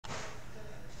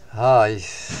Hi,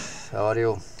 how are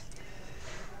you?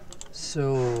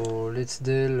 So let's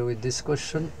deal with this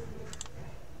question.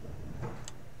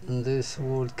 This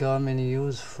would come in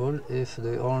useful if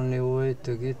the only way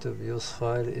to get a Bios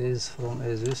file is from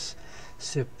ASUS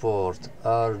support.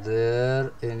 Are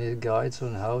there any guides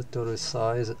on how to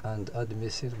resize and add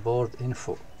missing board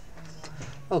info?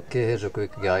 Okay, here's a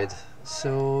quick guide.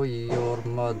 So your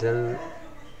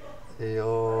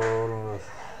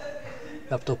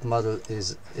laptop model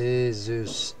is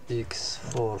ASUS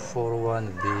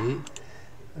X441B.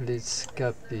 Let's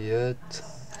copy it.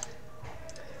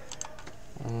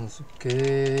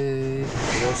 Okay,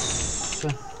 BIOS.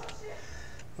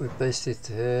 We paste it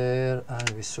here and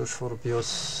we search for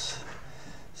BIOS.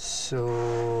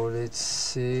 So let's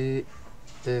see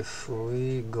if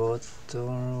we got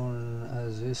on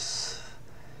ASUS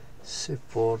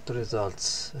support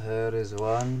results. Here is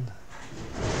one.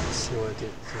 Let's see what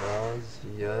it does.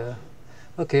 Yeah.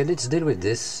 Okay, let's deal with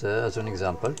this as an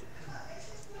example.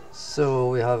 So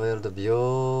we have here the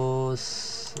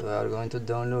BIOS. We are going to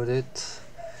download it.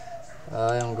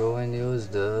 I am going to use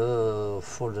the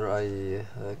folder I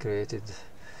created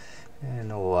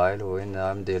in a while when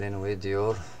I'm dealing with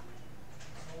your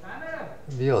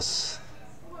BIOS.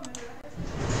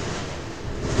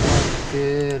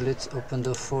 Okay, let's open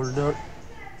the folder.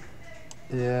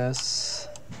 Yes,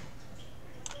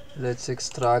 let's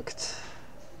extract.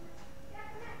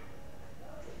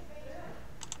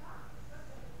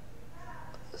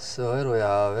 So here we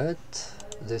have it,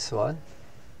 this one.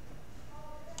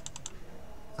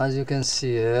 As you can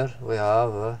see here, we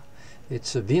have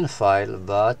it's a bin file,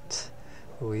 but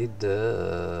with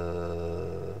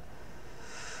the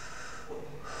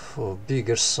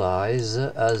bigger size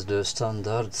as the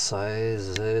standard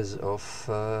sizes of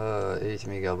 8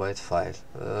 megabyte file.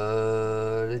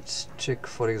 Let's check,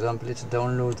 for example, let's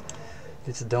download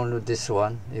this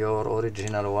one, your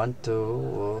original one,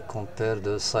 to compare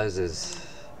the sizes.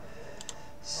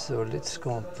 So let's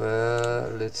compare,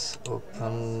 let's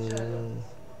open.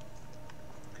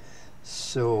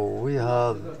 So we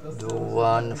have the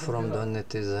one from the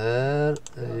net is here,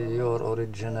 your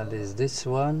original is this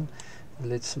one.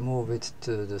 Let's move it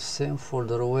to the same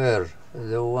folder where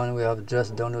the one we have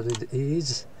just downloaded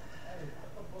is.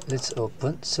 Let's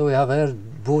open. So we have here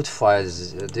both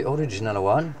files, the original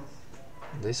one,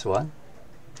 this one,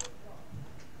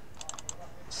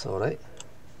 sorry,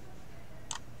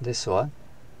 this one,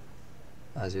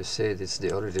 as you said, it's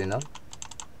the original.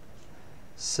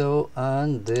 So,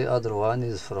 and the other one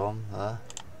is from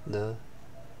the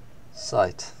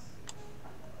site,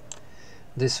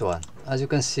 this one. As you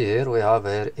can see here, we have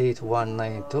here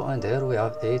 8192 and here we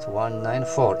have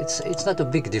 8194. It's not a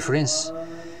big difference,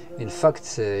 in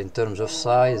fact, in terms of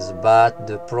size, but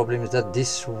the problem is that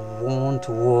this won't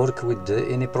work with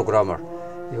any programmer.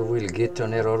 You will get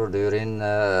an error during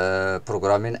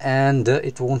programming and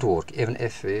it won't work even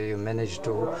if you manage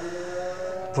to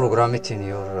program it in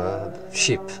your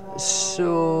chip.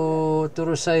 So to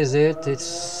resize it,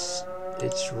 it's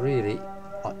really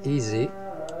easy.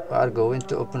 We are going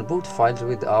to open both files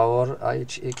with our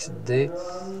IHXD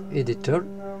editor.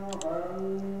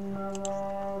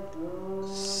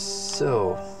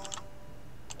 So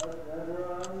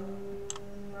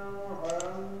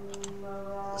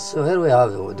here we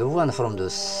have the one from the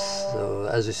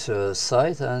ASUS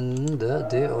site and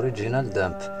the original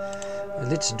dump.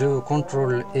 Let's do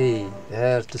Ctrl A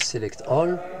here to select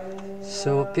all.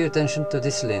 So pay attention to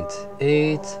this length,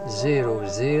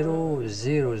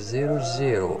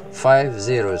 800000, 5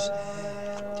 zeros.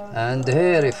 And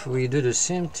here if we do the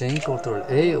same thing, Ctrl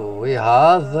A, we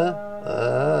have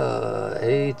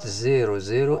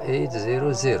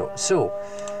 800800. So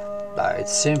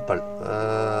it's simple.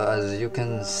 As you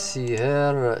can see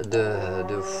here,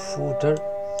 the footer,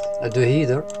 the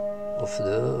header of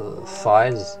the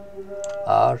files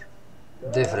are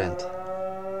different.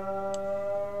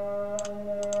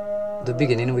 The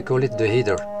beginning we call it the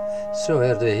header. So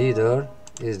here the header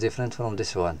is different from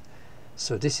this one.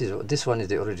 So this one is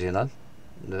the original.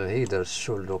 The header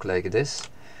should look like this,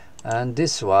 and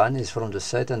this one is from the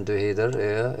site, and the header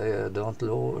don't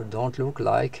look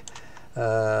like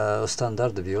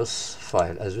standard BIOS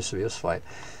file, ASUS BIOS file.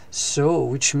 So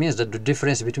which means that the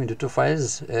difference between the two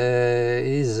files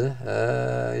is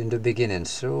in the beginning.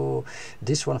 So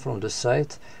this one from the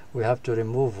site, we have to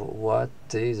remove what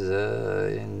is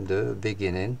in the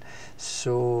beginning.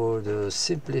 So the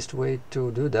simplest way to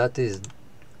do that is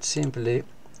simply,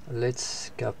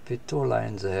 let's copy 2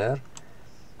 lines here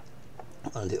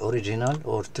on the original,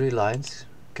 or 3 lines,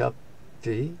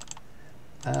 copy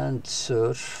and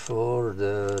search for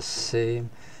the same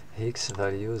hex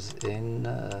values in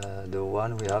the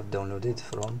one we have downloaded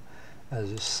from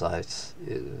ASUS sites.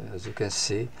 As you can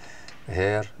see,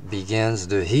 here begins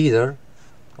the header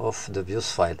of the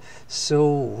BIOS file.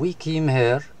 So we came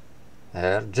here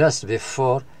just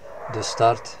before the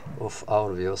start of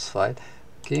our BIOS file.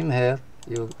 Came here,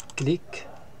 you click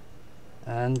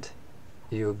and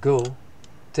you go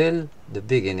till the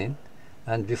beginning,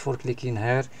 and before clicking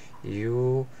here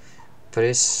you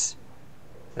press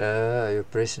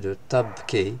the tab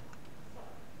key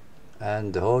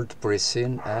and hold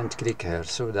pressing and click here,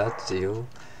 so that you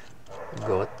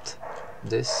got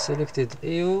this selected.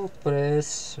 You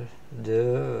press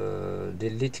the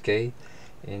delete key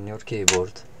in your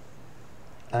keyboard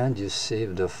and you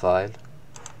save the file.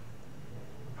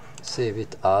 Save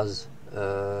it as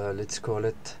let's call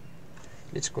it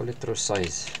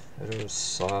resized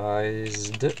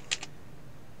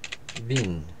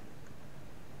bin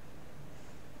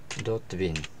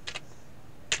 .bin.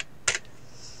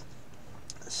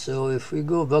 So if we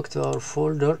go back to our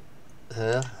folder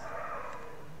here,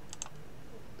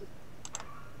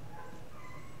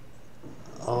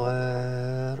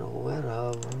 where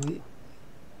have we?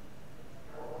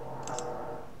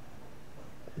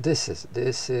 This is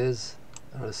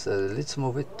let's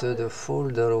move it to the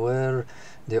folder where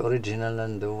the original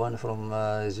and the one from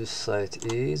this site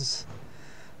is,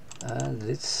 and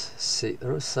let's see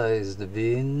resized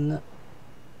bin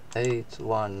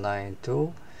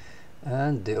 8192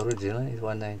 and the original is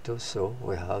 192, so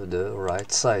we have the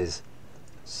right size.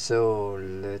 So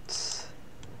let's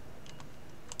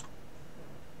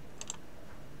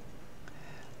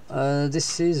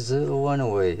this is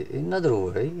one way. Another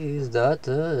way is that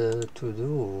to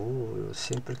do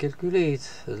simple calculate.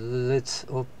 Let's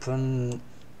open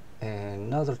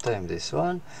another time this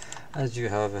one. As you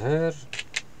have here,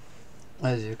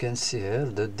 as you can see here,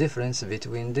 the difference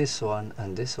between this one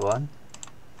and this one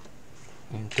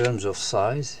in terms of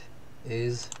size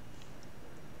is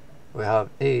we have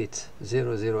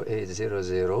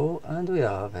 800800 and we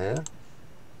have here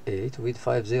 8 with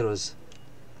 5 zeros.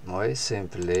 More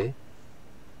simply,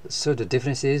 so the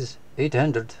difference is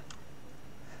 800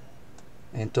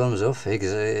 in terms of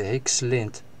hex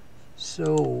length.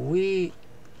 So we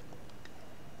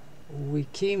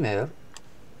came here,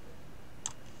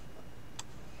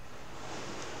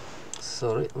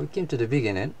 we came to the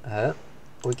beginning here,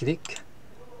 we click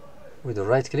with the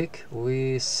right click,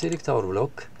 we select our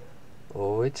block,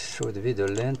 which should be the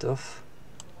length of,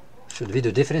 should be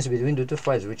the difference between the two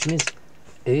files, which means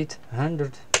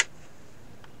 800.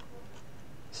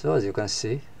 So as you can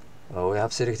see, we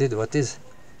have selected what is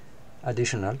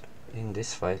additional in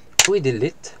this file. We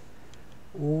delete,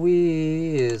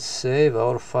 we save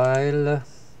our file.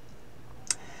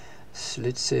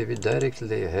 Let's save it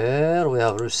directly here. We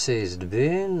have resized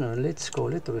bin, let's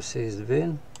call it resized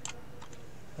bin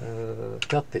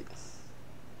copy,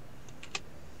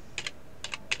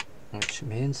 which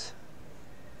means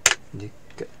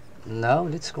now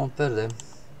let's compare them.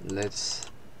 Let's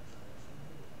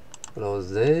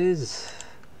close this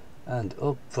and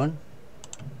open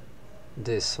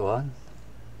this one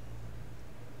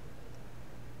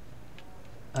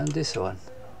and this one.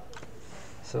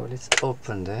 So let's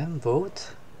open them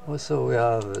both. Also we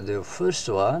have the first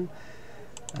one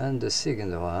and the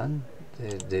second one.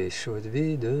 They should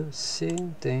be the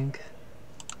same thing.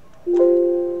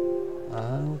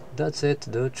 That's it.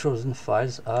 The chosen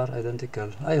files are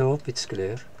identical. I hope it's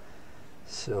clear.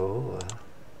 So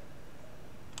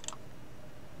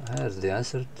here's the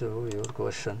answer to your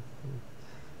question.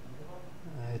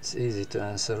 It's easy to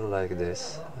answer like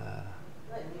this.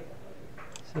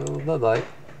 So bye bye.